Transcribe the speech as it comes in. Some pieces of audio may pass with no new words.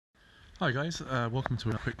Hi guys, welcome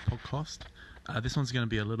to a quick podcast. This one's going to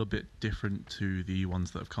be a little bit different to the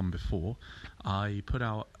ones that have come before. I put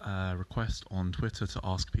out a request on Twitter to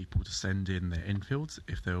ask people to send in their infields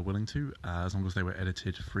if they were willing to, as long as they were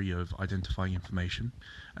edited free of identifying information,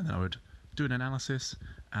 and then I would do an analysis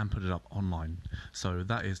and put it up online. So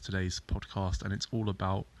that is today's podcast, and it's all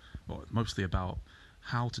about, well, mostly about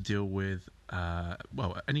how to deal with,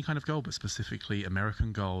 any kind of goal, but specifically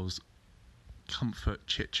American goals, comfort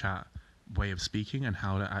chit-chat way of speaking, and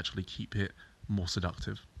how to actually keep it more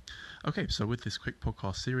seductive. Okay, so with this quick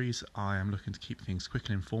podcast series, I am looking to keep things quick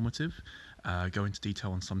and informative, go into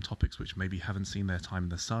detail on some topics which maybe haven't seen their time in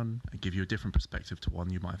the sun, and give you a different perspective to one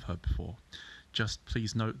you might have heard before. Just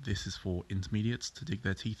please note this is for intermediates to dig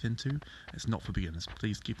their teeth into. It's not for beginners.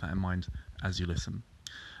 Please keep that in mind as you listen.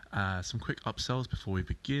 Some quick upsells before we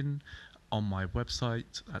begin. On my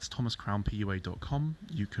website, that's thomascrownpua.com,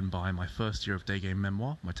 you can buy my first year of day game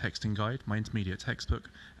memoir, my texting guide, my intermediate textbook,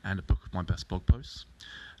 and a book of my best blog posts.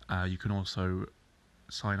 You can also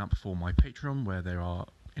sign up for my Patreon, where there are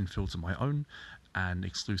infields of my own and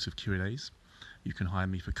exclusive Q&As. You can hire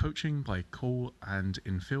me for coaching by call and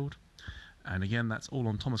infield. And again, that's all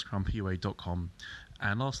on thomascrownpua.com.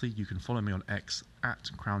 And lastly, you can follow me on X at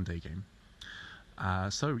CrownDayGame.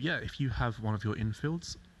 If you have one of your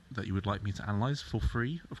infields that you would like me to analyze for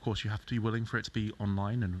free, of course you have to be willing for it to be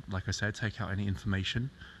online, and like I said, take out any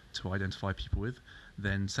information to identify people with,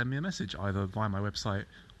 then send me a message either via my website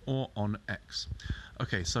or on X.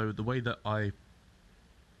 Okay, so the way that I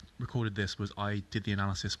recorded this was I did the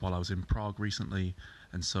analysis while I was in Prague recently,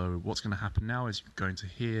 and so what's going to happen now is you're going to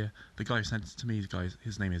hear the guy who sent it to me,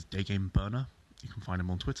 his name is Daygame Burner, you can find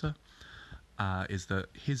him on Twitter, is that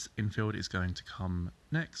his infield is going to come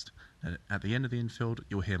next, and at the end of the infield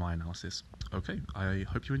you'll hear my analysis. Okay, I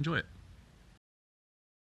hope you enjoy it.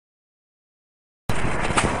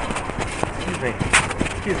 Excuse me,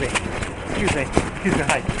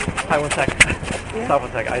 hi, one sec. Yeah. Stop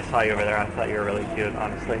 1 sec, I saw you over there, I thought you were really cute,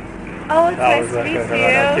 honestly. Oh, it's I nice was to meet gonna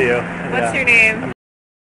run up to you. you. What's your name?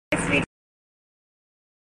 Nice to meet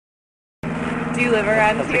you. Do you live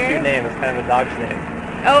around That's here? a cute name, it's kind of a dog's name.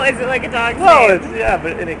 Oh, is it like a dog's No, name? it's, yeah,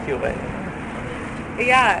 but in a cute way.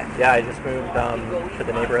 Yeah. Yeah, I just moved to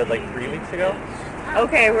the neighborhood like 3 weeks ago.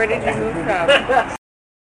 Okay, where did you move from?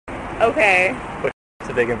 Okay. Which is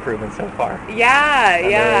a big improvement so far. Yeah, I'm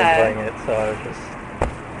yeah. really enjoying it, so I was just,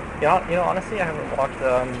 you know, honestly, I haven't walked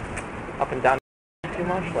up and down too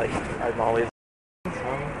much, like, I'm always, so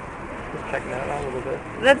I'm just checking that out a little bit.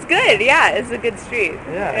 That's good, yeah, it's a good street.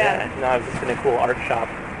 Yeah. No, I've just been in a cool art shop.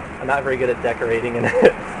 I'm not very good at decorating, and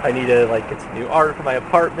I need to, like, get some new art for my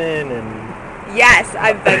apartment, and... Yes,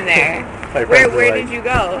 I've been there. Where did you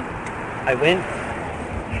go? I went,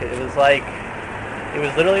 it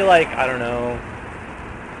was literally like, I don't know,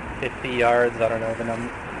 50 yards, I don't know the number.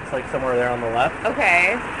 It's like somewhere there on the left.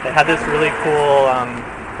 Okay. They had this really cool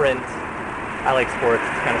print. I like sports.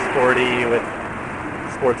 It's kind of sporty with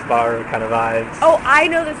sports bar kind of vibes. Oh, I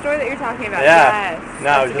know the store that you're talking about. Yeah. Yes. No,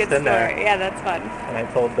 I was That's a just good in there. store. Yeah, that's fun. And I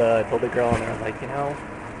told the girl, and I was like, you know,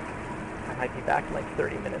 I might be back in like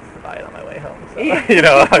 30 minutes to buy it on my way home. So, you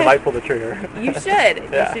know, I might pull the trigger. You should.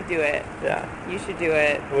 Yeah. You should do it. Yeah. You should do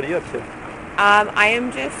it. What are you up to? I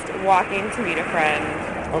am just walking to meet a friend.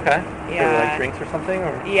 Okay. Yeah. For like drinks or something,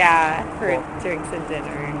 or? Yeah, for Cool. drinks and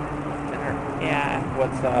dinner. Dinner. Yeah.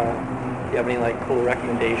 What's do you have any like cool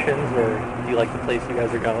recommendations, or do you like the place you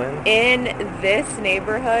guys are going? In this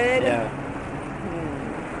neighborhood, Yeah.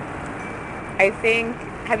 I think.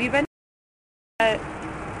 Have you been?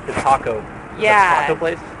 The taco. Yeah. The taco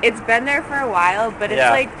place. It's been there for a while, but it's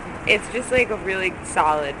Yeah. like it's just like a really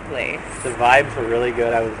solid place. The vibes were really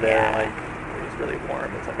good. I was there, Yeah. like, it was really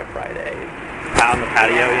warm. It's like a Friday. Out on the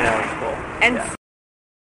patio, you know, it's cool. And yeah.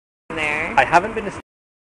 there, I haven't been to...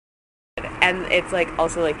 and it's like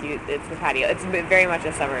also like it's the patio. It's very much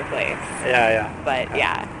a summer place. Yeah. But Okay.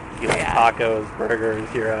 yeah. You like Yeah. tacos, burgers,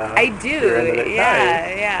 you're... I do. you're into it. Yeah.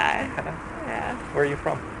 Nice. Yeah. Yeah. Where are you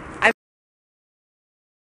from? I'm...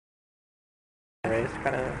 Raised,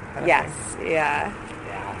 kind of Yes. Yeah.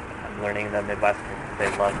 Yeah, I'm learning the Midwesterners, they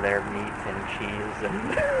love their meat and cheese,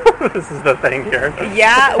 and this is the thing here.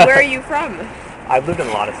 Yeah. Where are you from? I've lived in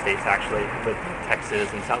a lot of states, actually. I've lived in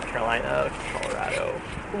Texas and South Carolina, Colorado.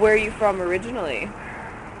 Where are you from originally?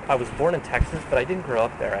 I was born in Texas, but I didn't grow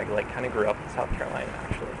up there. I kind of grew up in South Carolina,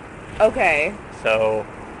 actually. Okay. So,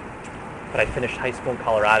 but I finished high school in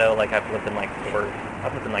Colorado. Like, I've lived in like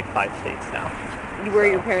 5 states now. Were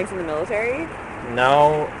your parents in the military?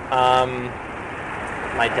 No,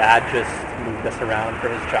 my dad just moved us around for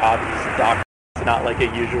his job. He's a doctor. It's not like a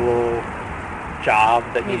usual job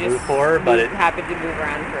that you move for, but it happened to move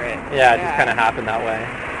around for it. Yeah, it just kind of happened that way.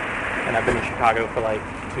 And I've been in Chicago for like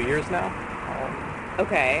 2 years now.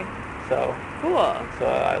 Okay. So cool. So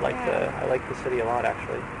I like the city a lot,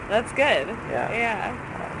 actually. That's good. Yeah. Yeah.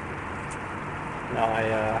 No,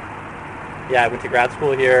 I went to grad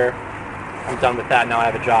school here. I'm done with that now. I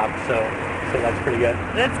have a job, so that's pretty good.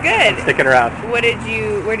 That's good. I'm sticking around. Where did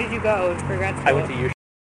you go for grad school? I went to U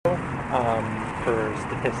for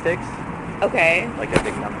statistics. Okay. Like a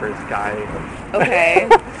big numbers guy. Okay.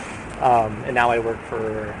 And now I work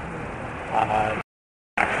for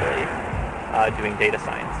doing data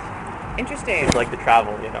science. Interesting. It's like the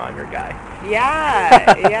travel, I'm your guy.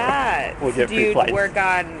 Yeah, yeah. We'll get Do you flights. work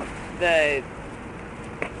on the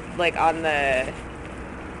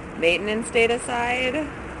maintenance data side?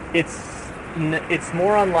 It's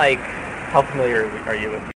more on like, how familiar are you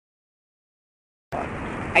with?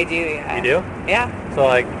 I do, yeah. You do? Yeah. So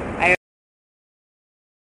like.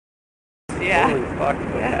 Yeah. Holy fuck.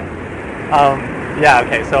 Okay. Yeah.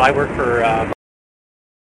 Okay. So I work for.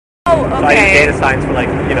 Oh, okay. So I do data science for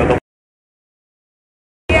the.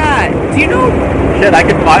 Yeah. Do you know? Shit, I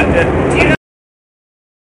could find it. Do you know?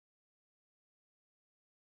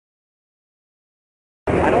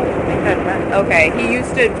 I don't think I've met. Okay, he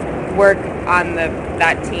used to work on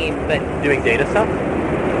that team, but doing data stuff.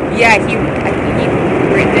 Yeah, I think he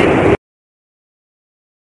did.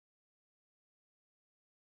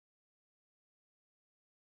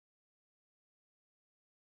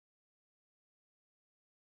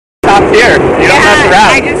 Top tier. You don't mess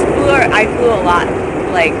around. I flew a lot,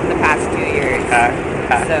 like the past 2 years. Okay.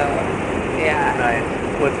 So, yeah. Nice.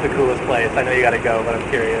 What's the coolest place? I know you gotta go, but I'm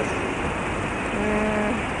curious.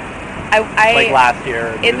 Like last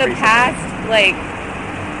year. In the past, like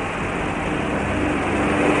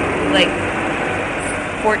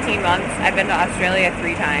 14 months, I've been to Australia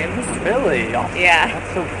 3 times. Really? Awesome. Yeah.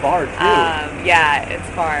 That's so far too. Yeah, it's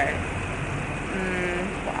far.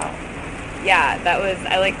 Wow. Yeah,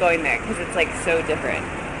 I like going there because it's like so different.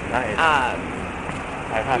 Nice.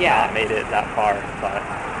 I have not made it that far, but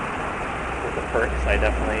with the perks, I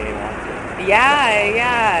definitely want to.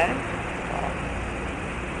 Yeah.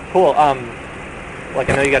 Cool. Like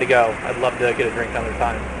I know you got to go. I'd love to get a drink another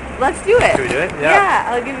time. Let's do it. Should we do it? Yeah,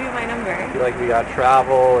 I'll give you my number. I feel like we got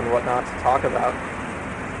travel and whatnot to talk about.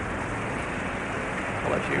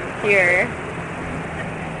 I'll let you. Here.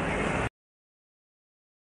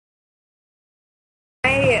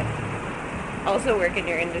 I also work in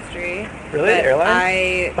your industry. Really?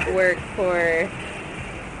 Airlines? I work for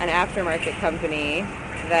an aftermarket company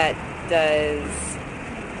that does.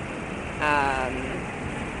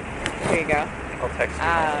 Here you go. I'll text you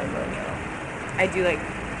my name right now. I do like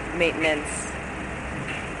maintenance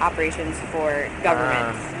operations for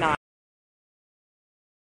governments, not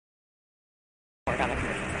work on the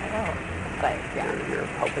commercial side. But yeah. You're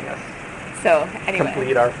helping us. So anyway.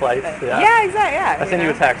 Complete our flights. Yeah, exactly. Yeah. I'll send you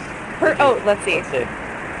a text. Let's see. Let's see.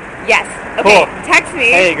 Yes. Okay. Cool. Text me.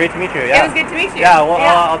 Hey, great to meet you. Yeah. It was good to meet you. Yeah. Well,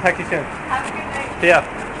 I'll text you soon. Have a good night. See ya.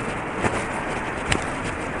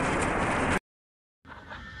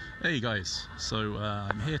 Hey guys, so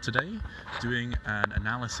I'm here today doing an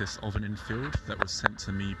analysis of an infield that was sent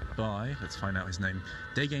to me by, let's find out his name,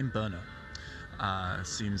 Day Game Burner.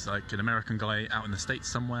 Seems like an American guy out in the States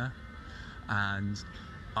somewhere, and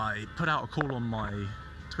I put out a call on my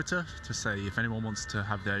Twitter to say if anyone wants to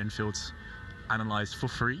have their infields analysed for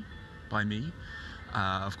free by me.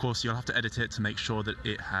 Of course you'll have to edit it to make sure that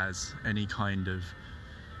it has any kind of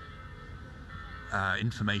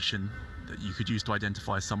information that you could use to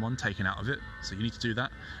identify someone taken out of it, so you need to do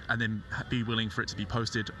that and then be willing for it to be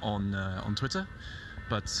posted on Twitter.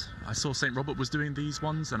 But I saw St. Robert was doing these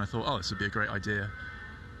ones and I thought, this would be a great idea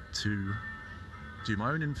to do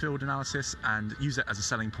my own infield analysis and use it as a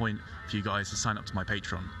selling point for you guys to sign up to my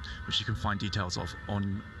Patreon, which you can find details of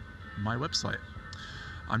on my website.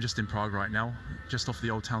 I'm just in Prague right now, just off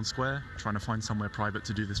the Old Town Square, trying to find somewhere private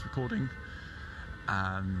to do this recording.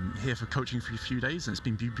 Here for coaching for a few days, and it's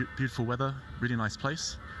been beautiful weather, really nice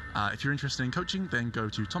place. If you're interested in coaching, then go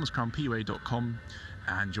to thomascrownpua.com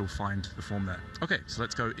and you'll find the form there. Okay, so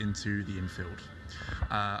let's go into the infield.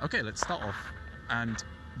 Okay, let's start off. And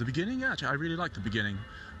the beginning, actually, I really like the beginning.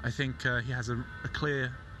 I think he has a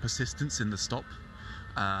clear persistence in the stop.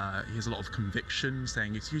 He has a lot of conviction,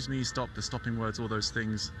 saying, excuse me, stop, the stopping words, all those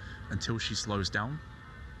things, until she slows down.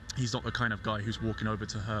 He's not the kind of guy who's walking over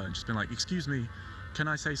to her and just been like, excuse me, can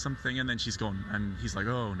I say something? And then she's gone. And he's like,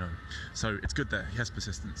 oh no. So it's good there. He has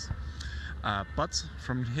persistence. But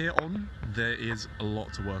from here on, there is a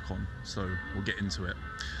lot to work on. So we'll get into it.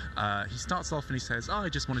 He starts off and he says, I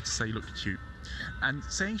just wanted to say you look cute. And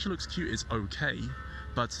saying she looks cute is okay,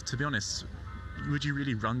 but to be honest, would you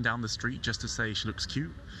really run down the street just to say she looks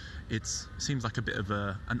cute? It seems like a bit of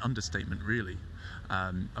an understatement, really.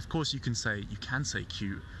 Of course, you can say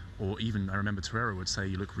cute, or even I remember Torero would say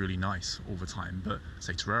you look really nice all the time, but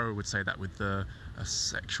say Torero would say that with a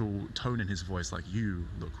sexual tone in his voice, like, you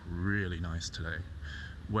look really nice today.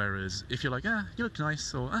 Whereas if you're like, you look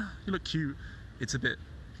nice, or you look cute, it's a bit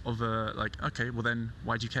of a like, okay, well then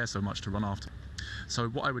why do you care so much to run after? So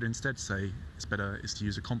what I would instead say is to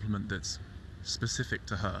use a compliment that's specific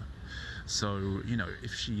to her. So, you know,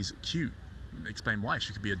 if she's cute, explain why.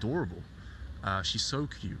 She could be adorable. She's so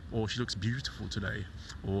cute, or she looks beautiful today,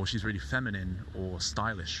 or she's really feminine, or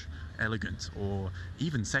stylish, elegant, or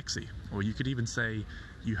even sexy. Or you could even say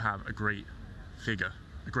you have a great figure,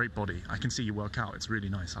 a great body. I can see you work out. It's really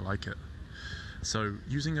nice. I like it. So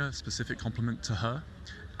using a specific compliment to her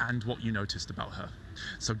and what you noticed about her.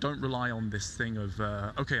 So don't rely on this thing of,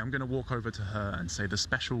 okay, I'm going to walk over to her and say the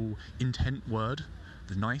special intent word,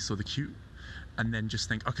 the nice or the cute, and then just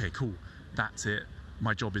think, okay, cool, that's it.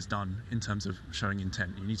 My job is done in terms of showing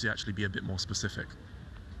intent. You need to actually be a bit more specific.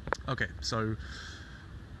 Okay, so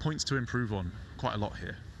points to improve on, quite a lot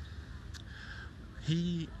here.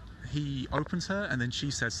 He opens her and then she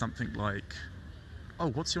says something like, oh,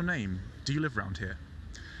 what's your name? Do you live around here?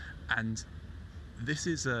 And this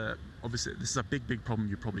is obviously this is a big problem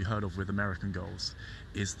you've probably heard of with American girls,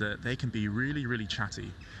 is that they can be really, really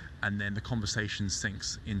chatty, and then the conversation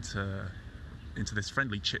sinks into this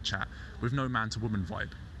friendly chit chat with no man to woman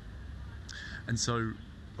vibe. And so,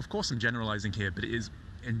 of course, I'm generalizing here, but it is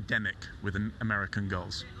endemic with American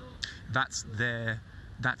girls. That's their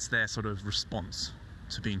sort of response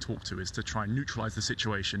to being talked to, is to try and neutralize the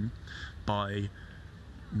situation by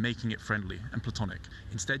making it friendly and platonic.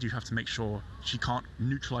 Instead, you have to make sure she can't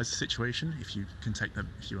neutralize the situation, if you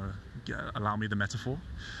allow me the metaphor.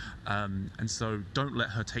 And so don't let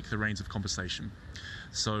her take the reins of conversation.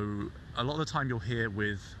 So a lot of the time you'll hear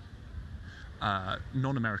with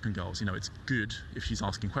non-American girls, you know, it's good if she's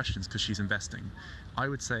asking questions because she's investing. I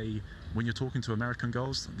would say when you're talking to American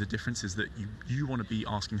girls, the difference is that you want to be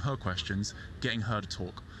asking her questions, getting her to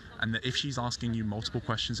talk. And that if she's asking you multiple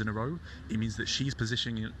questions in a row, it means that she's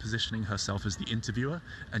positioning herself as the interviewer,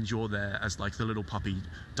 and you're there as like the little puppy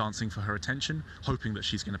dancing for her attention, hoping that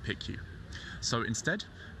she's going to pick you. So instead,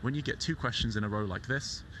 when you get 2 questions in a row like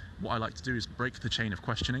this, what I like to do is break the chain of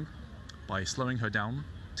questioning by slowing her down,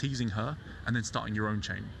 teasing her, and then starting your own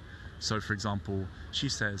chain. So for example, she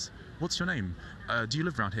says, what's your name? Do you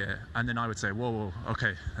live around here? And then I would say, whoa,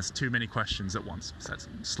 okay, that's too many questions at once. So that's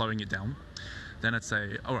slowing it down. Then I'd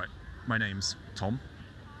say, all right, my name's Tom.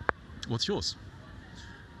 What's yours?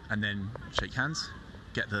 And then shake hands,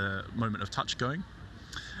 get the moment of touch going.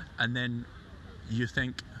 And then you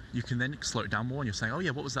can then slow it down more, and you're saying, oh yeah,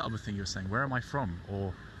 what was that other thing you were saying? Where am I from?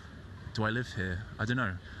 Or do I live here? I don't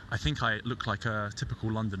know. I think I look like a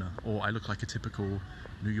typical Londoner, or I look like a typical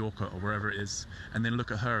New Yorker, or wherever it is. And then look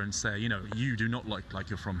at her and say, you know, you do not look like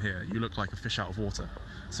you're from here. You look like a fish out of water.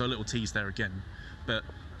 So a little tease there again. But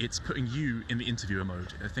it's putting you in the interviewer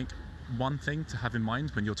mode. I think one thing to have in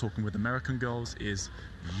mind when you're talking with American girls is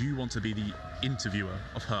you want to be the interviewer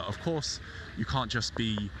of her. Of course, you can't just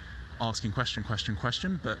be asking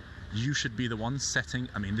question, but you should be the one setting,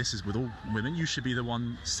 I mean, this is with all women, you should be the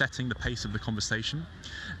one setting the pace of the conversation.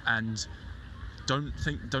 And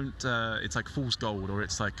it's like fool's gold, or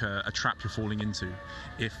it's like a trap you're falling into.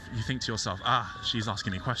 If you think to yourself, she's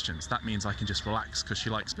asking me questions, that means I can just relax because she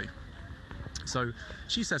likes me. So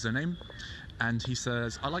she says her name, and he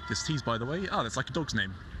says, I like this tease, by the way. Oh, that's like a dog's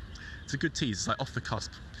name. It's a good tease. It's like off the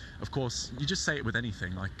cusp. Of course, you just say it with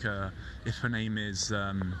anything. Like if her name is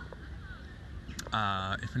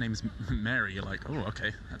Mary, you're like, oh,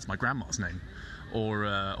 okay, that's my grandma's name, or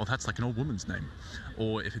that's like an old woman's name.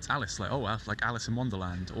 Or if it's Alice, like, oh, like Alice in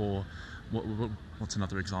Wonderland. Or what's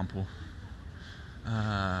another example?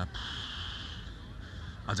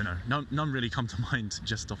 I don't know. None really come to mind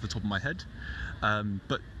just off the top of my head.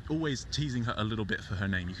 But always teasing her a little bit for her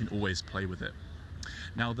name. You can always play with it.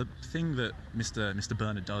 Now, the thing that Mr.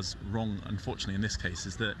 Bernard does wrong, unfortunately, in this case,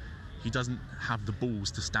 is that he doesn't have the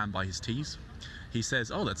balls to stand by his tease. He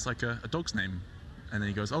says, oh, that's like a dog's name. And then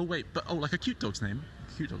he goes, oh, wait, like a cute dog's name.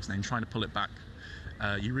 Trying to pull it back.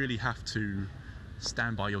 You really have to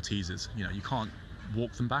stand by your teasers. You know, you can't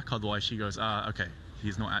walk them back, otherwise she goes, okay,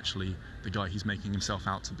 he's not actually the guy he's making himself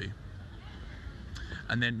out to be.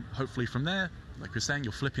 And then hopefully from there, like we're saying,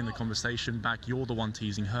 you're flipping the conversation back. You're the one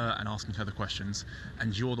teasing her and asking her the questions,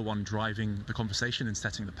 and you're the one driving the conversation and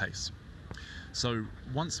setting the pace. So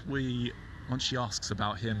once she asks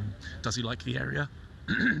about him, does he like the area?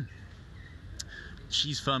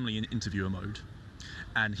 she's firmly in interviewer mode,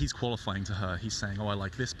 and he's qualifying to her. He's saying, oh, I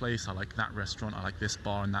like this place, I like that restaurant, I like this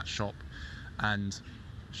bar and that shop. And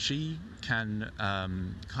she can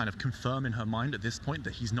kind of confirm in her mind at this point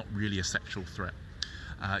that he's not really a sexual threat.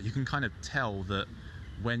 You can kind of tell that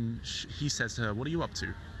when he says to her, what are you up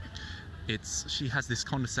to? She has this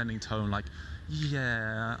condescending tone like,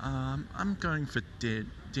 yeah, I'm going for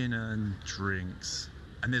dinner and drinks.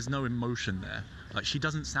 And there's no emotion there. Like, she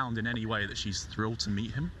doesn't sound in any way that she's thrilled to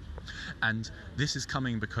meet him. And this is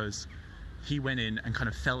coming because he went in and kind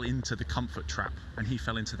of fell into the comfort trap, and he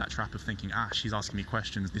fell into that trap of thinking, she's asking me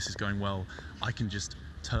questions, this is going well, I can just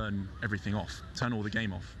turn everything off, turn all the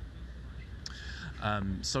game off.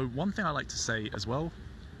 So one thing I like to say as well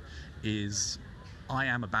is I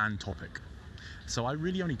am a banned topic. So I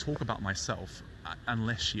really only talk about myself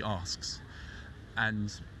unless she asks.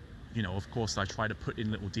 And, you know, of course I try to put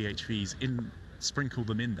in little DHVs sprinkle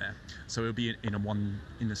them in there, so it'll be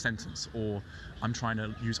in a sentence, or I'm trying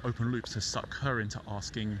to use open loops to suck her into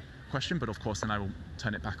asking a question, but of course then I will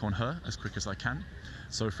turn it back on her as quick as I can.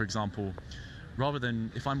 So for example, rather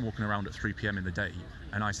than if I'm walking around at 3 p.m. in the day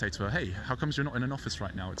and I say to her, hey, how comes you're not in an office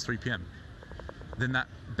right now, it's 3 p.m., then that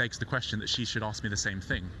begs the question that she should ask me the same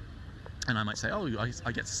thing. And I might say, oh,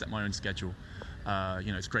 I get to set my own schedule.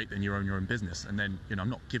 You know, it's great that you own your own business. And then, you know, I'm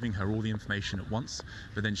not giving her all the information at once,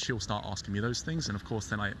 but then she'll start asking me those things. And of course,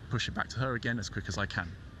 then I push it back to her again as quick as I can.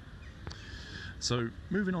 So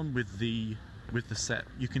moving on with the set,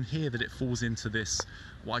 you can hear that it falls into this,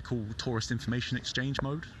 what I call tourist information exchange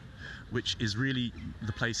mode, which is really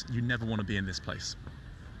the place you never want to be in this place.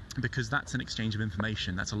 Because that's an exchange of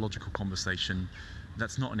information, that's a logical conversation,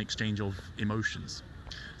 that's not an exchange of emotions.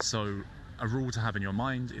 So a rule to have in your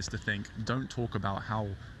mind is to think, don't talk about how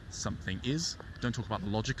something is, don't talk about the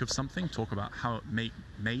logic of something, talk about how it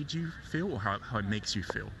made you feel, or how it makes you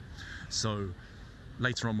feel. So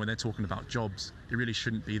later on when they're talking about jobs, it really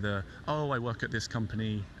shouldn't be I work at this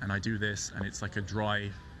company and I do this, and it's like a dry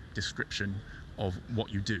description of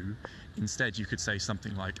what you do. Instead, you could say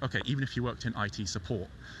something like, okay, even if you worked in IT support,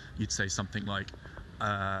 you'd say something like,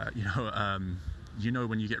 you know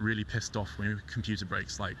when you get really pissed off when your computer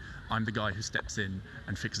breaks, like, I'm the guy who steps in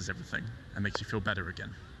and fixes everything and makes you feel better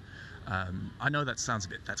again. I know that sounds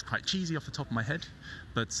that's quite cheesy off the top of my head,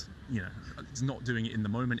 but, you know, it's not doing it in the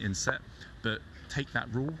moment in set, but take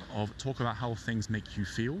that rule of talk about how things make you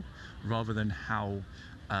feel rather than how,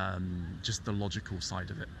 just the logical side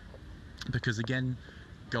of it. Because again,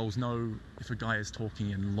 girls know if a guy is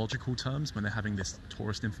talking in logical terms when they're having this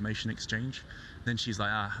tourist information exchange, then she's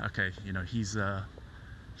like, okay, you know, he's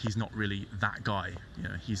not really that guy. You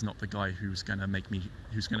know, he's not the guy who's going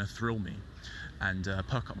to thrill me and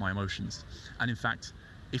perk up my emotions. And in fact,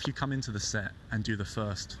 if you come into the set and do the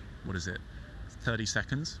first, 30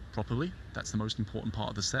 seconds properly, that's the most important part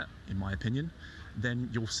of the set, in my opinion,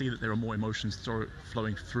 then you'll see that there are more emotions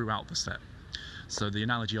flowing throughout the set. So the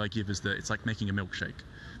analogy I give is that it's like making a milkshake,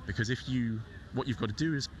 because what you've got to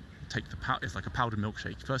do is take the powder. It's like a powdered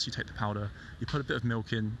milkshake. First you take the powder, you put a bit of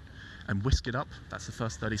milk in and whisk it up. That's the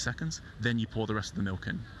first 30 seconds. Then you pour the rest of the milk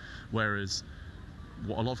in. Whereas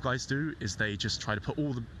what a lot of guys do is they just try to put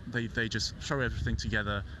they just throw everything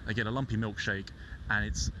together. They get a lumpy milkshake, and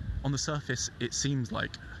it's on the surface it seems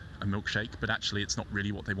like a milkshake, but actually it's not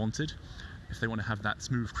really what they wanted. If they want to have that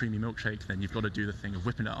smooth, creamy milkshake, then you've got to do the thing of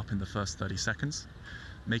whipping it up in the first 30 seconds,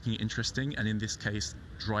 making it interesting, and in this case,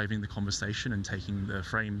 driving the conversation and taking the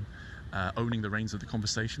frame, owning the reins of the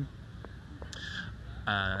conversation.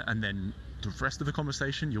 And then the rest of the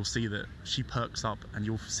conversation, you'll see that she perks up, and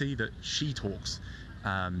you'll see that she talks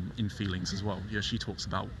in feelings as well. Yeah, she talks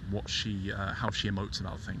about how she emotes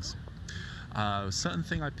about things. A certain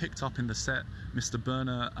thing I picked up in the set, Mr.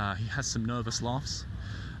 Burner, he has some nervous laughs.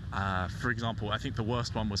 For example, I think the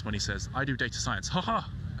worst one was when he says, I do data science, haha,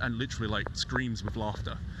 and literally like screams with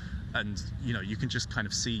laughter. And, you know, you can just kind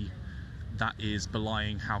of see that is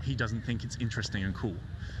belying how he doesn't think it's interesting and cool.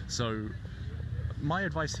 So my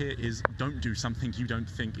advice here is don't do something you don't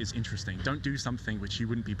think is interesting. Don't do something which you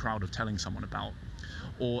wouldn't be proud of telling someone about.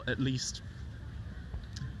 Or at least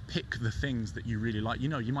pick the things that you really like. You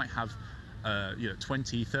know, you might have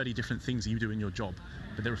 20, 30 different things you do in your job,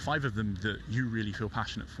 but there are 5 of them that you really feel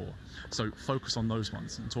passionate for. So focus on those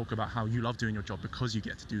ones and talk about how you love doing your job because you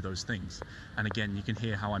get to do those things. And again, you can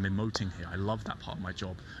hear how I'm emoting here. I love that part of my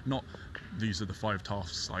job. Not these are the 5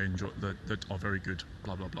 tasks I enjoy that are very good,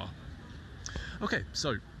 blah, blah, blah. Okay,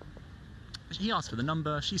 so he asks for the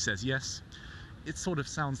number. She says yes. It sort of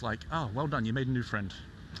sounds like, oh, well done, you made a new friend.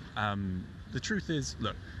 The truth is,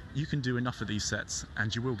 look, you can do enough of these sets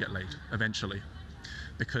and you will get laid eventually.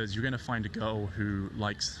 because you're going to find a girl who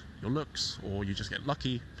likes your looks, or you just get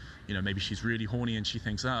lucky. You know, maybe she's really horny and she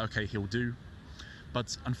thinks, oh, okay, he'll do.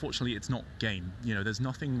 But unfortunately, it's not game. You know, there's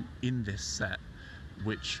nothing in this set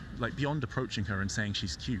which, like, beyond approaching her and saying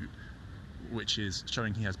she's cute, which is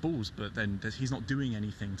showing he has balls, but then he's not doing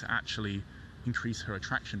anything to actually increase her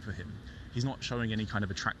attraction for him. He's not showing any kind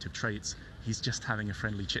of attractive traits. He's just having a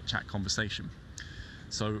friendly chit-chat conversation.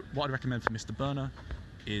 So what I'd recommend for Mr. Burner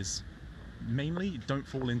is mainly don't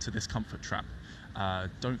fall into this comfort trap.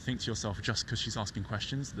 Don't think to yourself, just because she's asking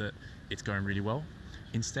questions, that it's going really well.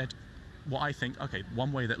 Instead, what I think, okay,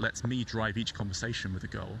 one way that lets me drive each conversation with a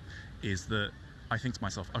girl is that I think to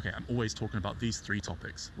myself, okay, I'm always talking about these 3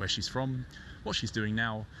 topics: where she's from, what she's doing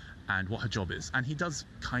now, and what her job is. And he does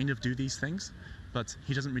kind of do these things, but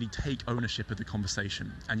he doesn't really take ownership of the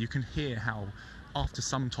conversation. And you can hear how after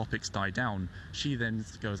some topics die down, she then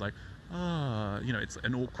goes like, you know, it's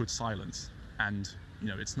an awkward silence. And, you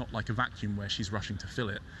know, it's not like a vacuum where she's rushing to fill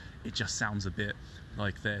it. It just sounds a bit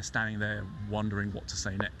like they're standing there wondering what to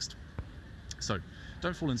say next. So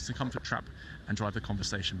don't fall into the comfort trap and drive the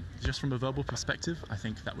conversation. Just from a verbal perspective, I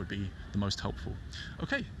think that would be the most helpful.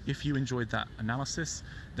 Okay, if you enjoyed that analysis,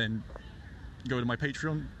 then go to my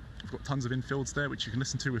Patreon. I've got tons of infields there which you can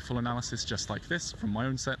listen to with full analysis just like this from my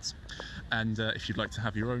own sets. And if you'd like to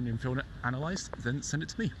have your own infield analysed, then send it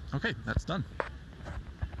to me. Okay, that's done.